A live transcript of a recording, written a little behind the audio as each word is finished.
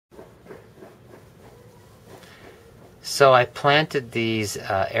So I planted these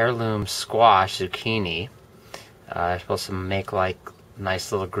heirloom squash zucchini. They're supposed to make like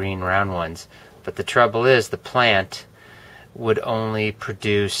nice little green round ones. But the trouble is the plant would only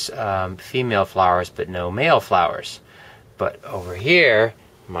produce female flowers but no male flowers. But over here,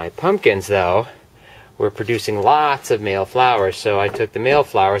 my pumpkins though, were producing lots of male flowers. So I took the male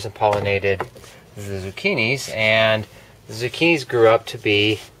flowers and pollinated the zucchinis, and the zucchinis grew up to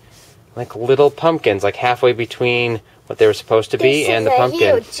be like little pumpkins, like halfway between what they were supposed to be and the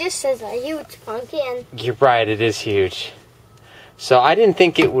pumpkin. This is a huge pumpkin. You're right, it is huge. So I didn't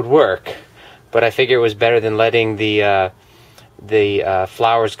think it would work, but I figure it was better than letting the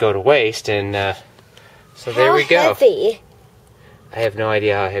flowers go to waste, and so there we go. How heavy? I have no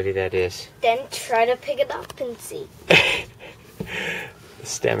idea how heavy that is. Then try to pick it up and see. The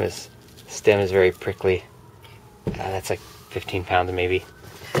stem is very prickly. That's like 15 pounds maybe.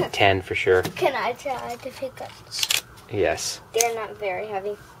 10 for sure. Can I try to pick up? Yes. They're not very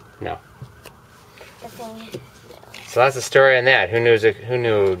heavy. No. The thing. So that's the story on that. Who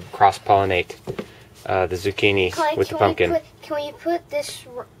knew cross-pollinate the zucchini with the pumpkin? Can we put this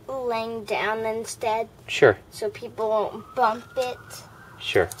laying down instead? Sure. So people won't bump it?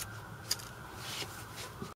 Sure.